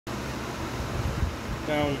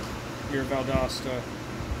down near Valdosta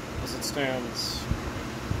as it stands,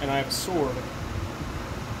 and I have a sword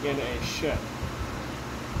in a shed.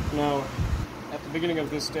 Now, at the beginning of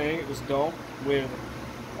this day, it was dull, with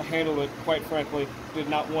a handle that, quite frankly, did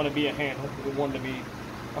not want to be a handle. It wanted to be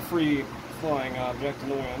a free flying object in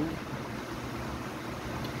the wind.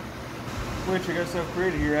 Which I guess I've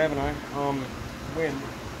created here, haven't I? Wind.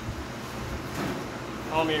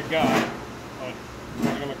 Call me a god, but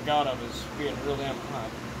what I'm a god of is being real damn hot.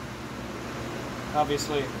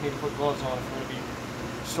 Obviously, I need to put gloves on if I'm going to be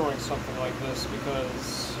storing something like this,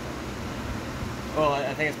 because, well,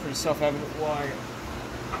 I think it's pretty self-evident why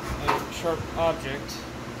a sharp object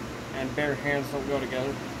and bare hands don't go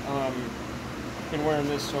together. Been wearing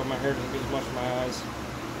this so my hair doesn't get as much in my eyes.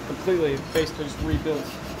 Completely, basically just rebuilt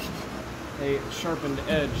a sharpened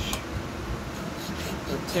edge,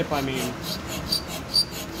 or tip I mean,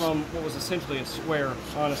 from what was essentially a square,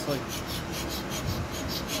 honestly.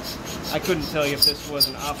 I couldn't tell you if this was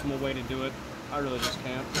an optimal way to do it. I really just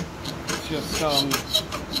can't. It's just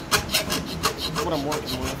what I'm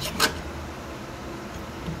working with.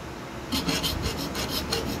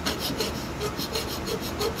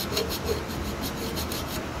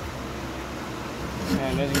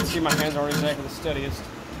 And as you can see, my hands aren't exactly the steadiest,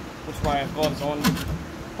 which is why I have gloves on,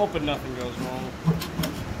 hoping nothing goes wrong.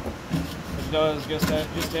 If it does, guess that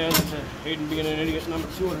just adds to Hayden being an idiot number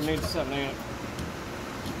 287, ain't it?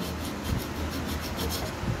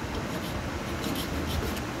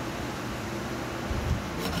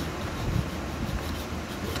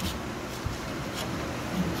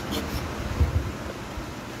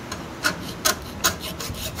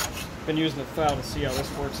 Been using the file to see how this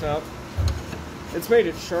works out. It's made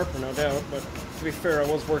it sharper, no doubt, but to be fair, I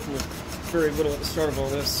was working with very little at the start of all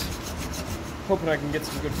this. Hoping I can get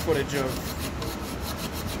some good footage of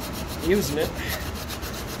using it.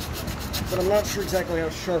 But I'm not sure exactly how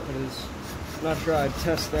sharp it is. I'm not sure I'd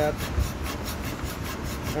test that.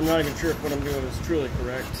 I'm not even sure if what I'm doing is truly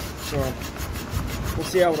correct. So, we'll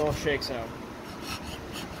see how it all shakes out.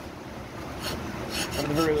 At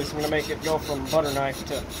the very least, I'm going to make it go from butter knife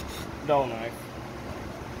to dull knife.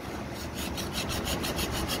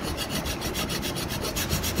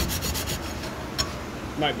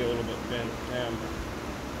 Might be a little bit thin. Damn.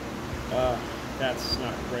 That's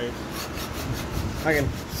not great. I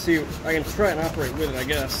can try and operate with it, I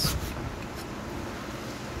guess.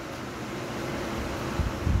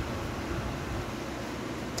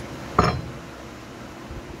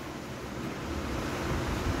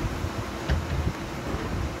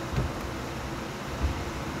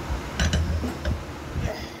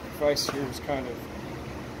 The device here is kind of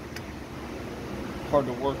hard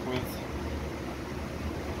to work with.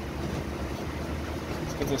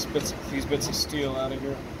 Let's get these bits of steel out of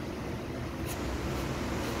here.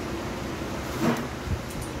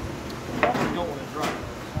 I don't want to drop it.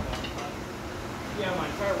 Yeah, my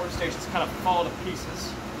entire workstation's kind of fallen to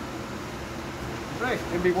pieces. Hey,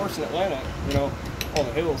 it'd be worse in Atlanta, you know, all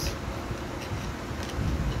the hills.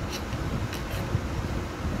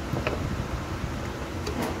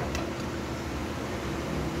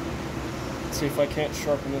 Let's see if I can't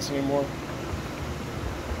sharpen this anymore.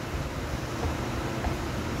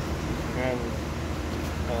 And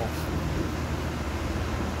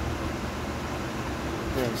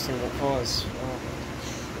yeah, single pause.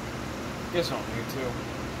 Guess I don't need to.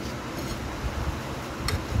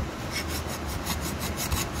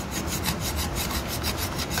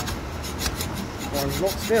 I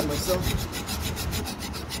won't stab myself.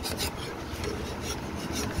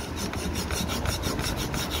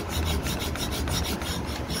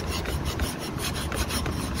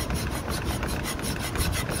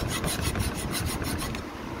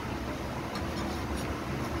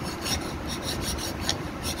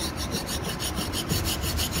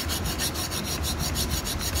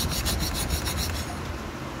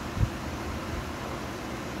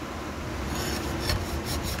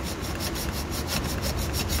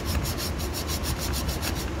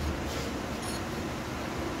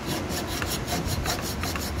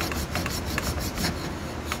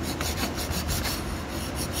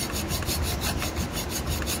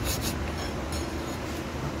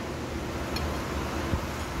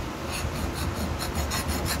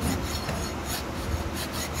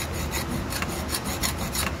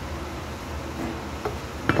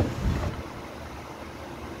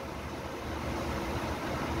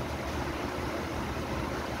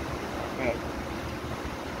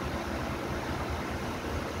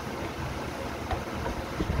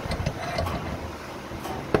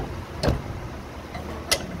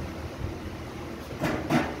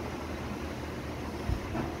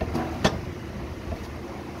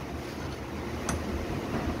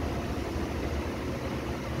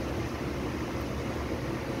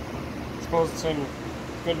 suppose it's in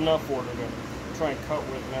good enough order to try and cut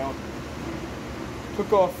with now.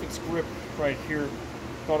 Took off its grip right here.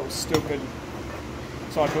 Thought it was stupid.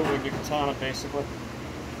 So I bootlegged a katana basically.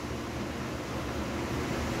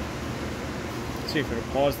 Let's see if it'll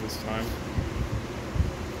pause this time.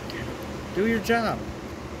 Do your job.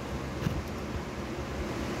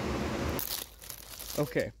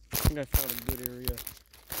 Okay, I think I found a good area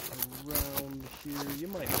around here. You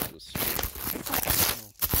might be able to see it.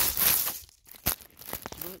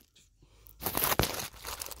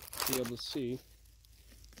 Be able to see.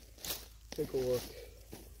 Take a look.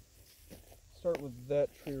 Start with that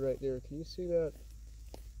tree right there. Can you see that?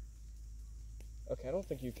 Okay, I don't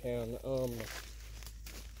think you can.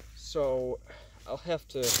 So I'll have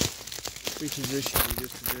to reposition you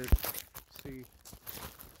just a bit. See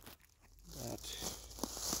that.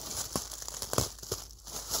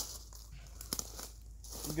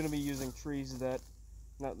 I'm gonna be using trees that,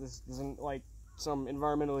 this isn't like some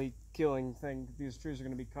environmentally killing thing. These trees are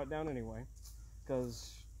gonna be cut down anyway,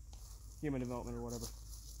 because human development or whatever.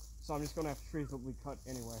 So I'm just gonna have trees that will be cut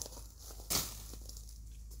anyway.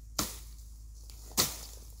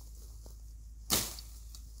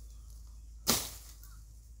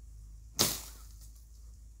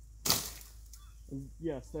 And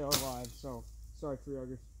yes, they are live, so sorry, tree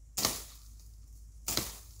huggers.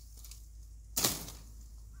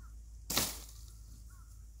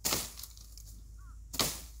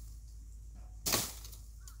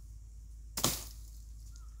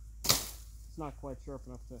 It's not quite sharp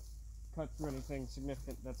enough to cut through anything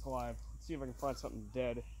significant that's alive. Let's see if I can find something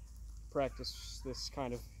dead. Practice this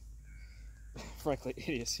kind of, frankly,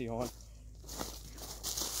 idiocy on.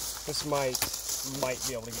 This might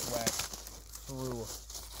be able to get whacked through.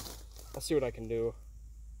 I'll see what I can do.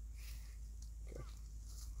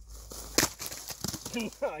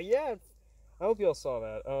 Okay. Yeah, I hope you all saw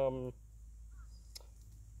that.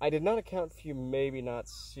 I did not account for you maybe not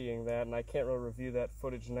seeing that, and I can't really review that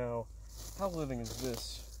footage now. How living is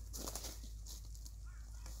this?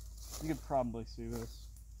 You could probably see this.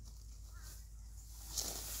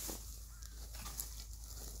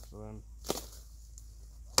 So then,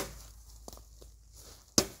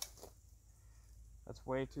 that's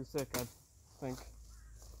way too thick, I think.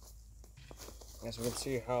 I guess we can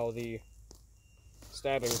see how the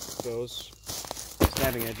stabbing goes.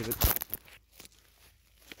 Stabbing edge of it.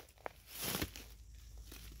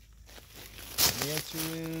 The answer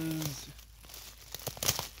is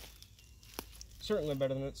certainly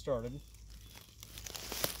better than it started.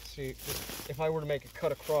 See, if I were to make a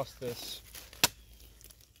cut across this,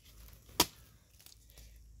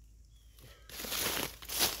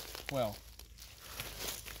 well,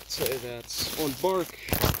 say that's on bark.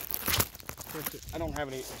 I don't have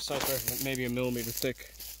any precise measurement, maybe a millimeter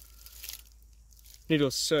thick.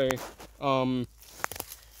 Needless to say,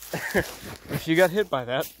 if you got hit by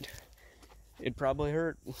that, it'd probably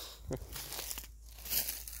hurt.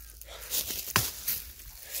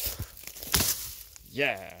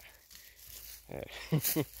 Yeah.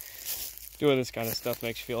 Doing this kind of stuff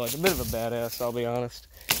makes you feel like a bit of a badass, I'll be honest.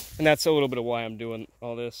 And that's a little bit of why I'm doing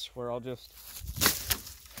all this, where I'll just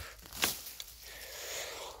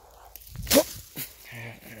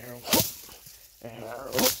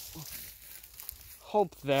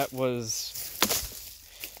hope that was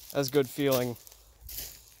as good feeling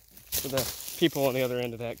for the people on the other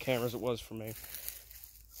end of that camera as it was for me.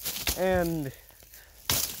 And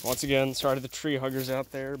once again, sorry to the tree huggers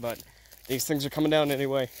out there, but these things are coming down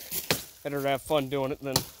anyway. Better to have fun doing it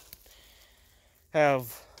than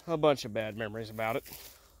have a bunch of bad memories about it.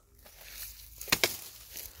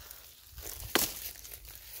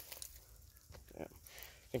 Yeah.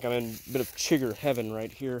 I think I'm in a bit of chigger heaven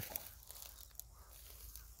right here.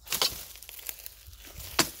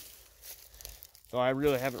 Though I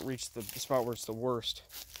really haven't reached the spot where it's the worst.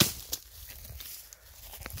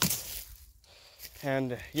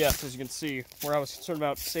 And yes, as you can see, where I was concerned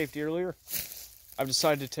about safety earlier, I've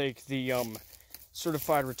decided to take the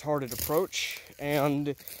certified retarded approach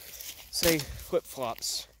and say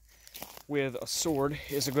flip-flops with a sword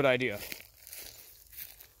is a good idea.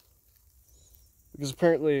 Because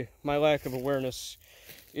apparently my lack of awareness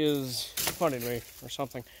is funny to me or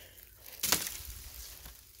something.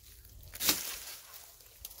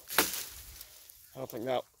 I don't think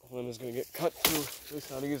that limb is going to get cut through, at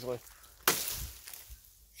least not easily.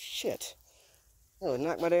 Shit. That would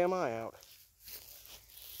knock my damn eye out.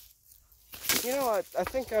 You know, I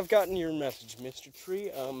think I've gotten your message, Mr.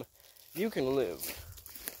 Tree. You can live.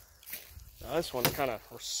 Now this one's kind of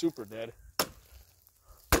super dead.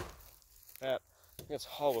 That, I think it's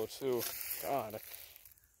hollow too. God,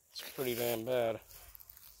 it's pretty damn bad.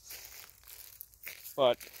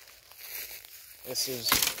 but this is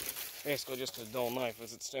basically just a dull knife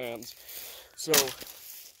as it stands. So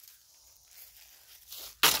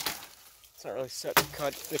it's not really set to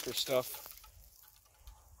cut thicker stuff.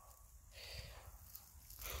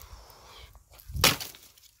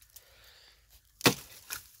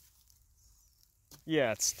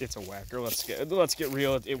 Yeah, it's a whacker. Let's get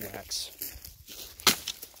real. It whacks.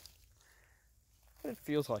 It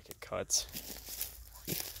feels like it cuts.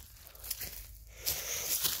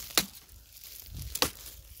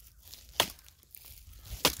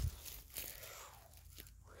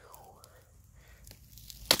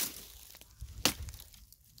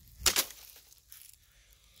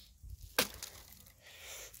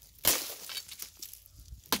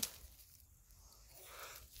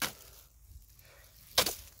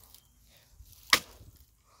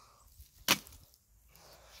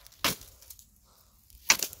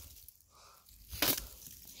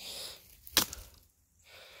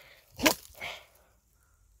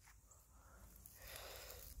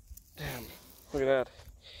 Look at that.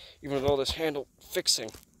 Even with all this handle fixing,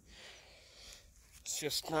 it's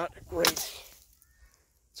just not great.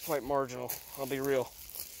 It's quite marginal, I'll be real.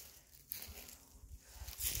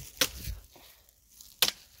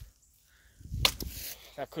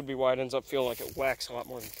 That could be why it ends up feeling like it whacks a lot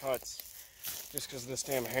more than cuts. Just because of this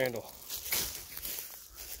damn handle.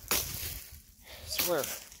 I swear,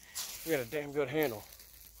 we had a damn good handle.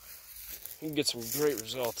 You can get some great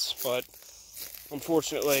results, but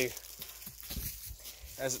unfortunately,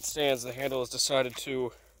 as it stands, the handle has decided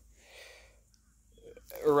to,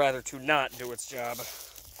 or rather to not do its job.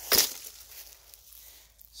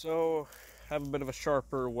 So, have a bit of a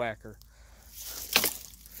sharper whacker.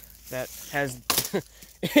 That has,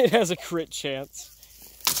 it has a crit chance.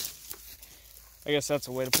 I guess that's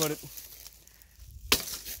a way to put it.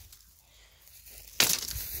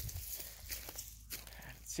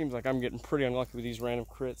 It seems like I'm getting pretty unlucky with these random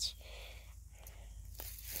crits.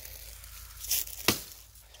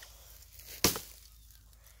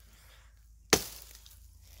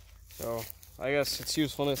 So, I guess its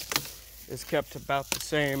usefulness is kept about the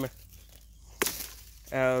same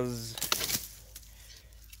as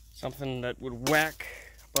something that would whack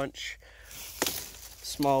a bunch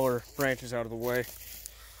smaller branches out of the way.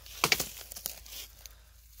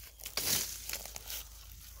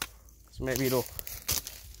 So maybe it'll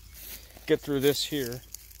get through this here.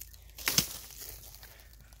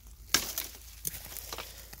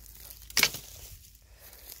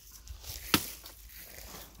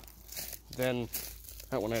 Then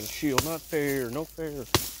that one had a shield. Not fair, no fair.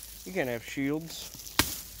 You can't have shields.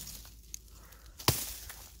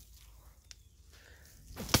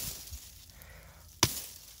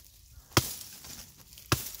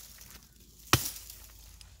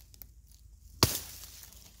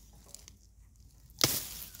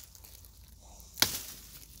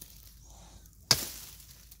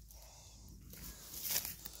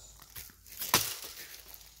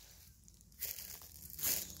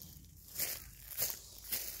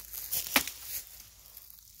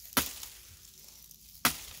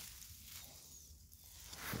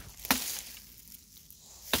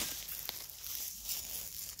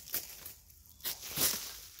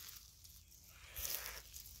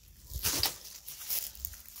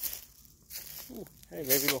 Hey,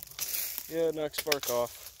 maybe it'll knock spark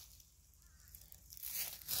off.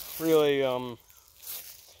 Really,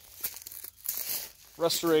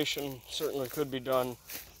 restoration certainly could be done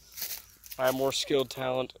by a more skilled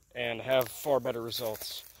talent and have far better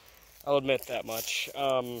results. I'll admit that much.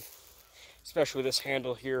 Especially this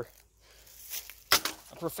handle here.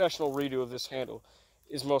 A professional redo of this handle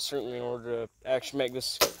is most certainly in order to actually make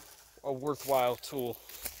this a worthwhile tool.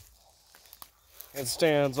 It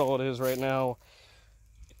stands, all it is right now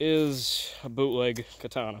is a bootleg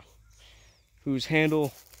katana whose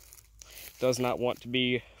handle does not want to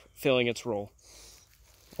be filling its role,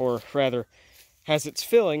 or rather has its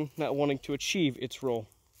filling not wanting to achieve its role.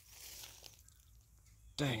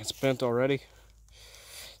 Dang, it's bent already.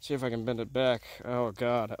 See if I can bend it back. Oh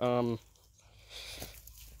god,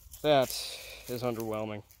 that is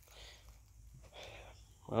underwhelming.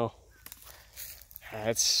 Well,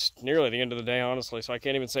 it's nearly the end of the day, honestly, so I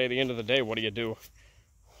can't even say at the end of the day, what do you do?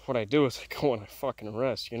 What I do is I go and I fucking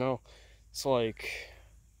rest, you know? It's like,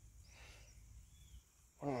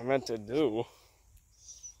 what am I meant to do?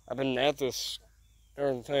 I've been at this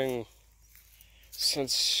darn thing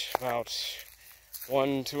since about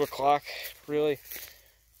 1, 2 o'clock, really.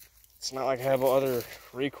 It's not like I have other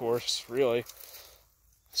recourse, really.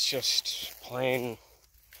 It's just plain,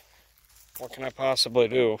 what can I possibly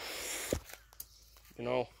do? You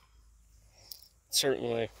know?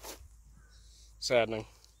 Certainly saddening.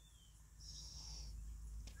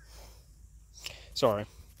 Sorry.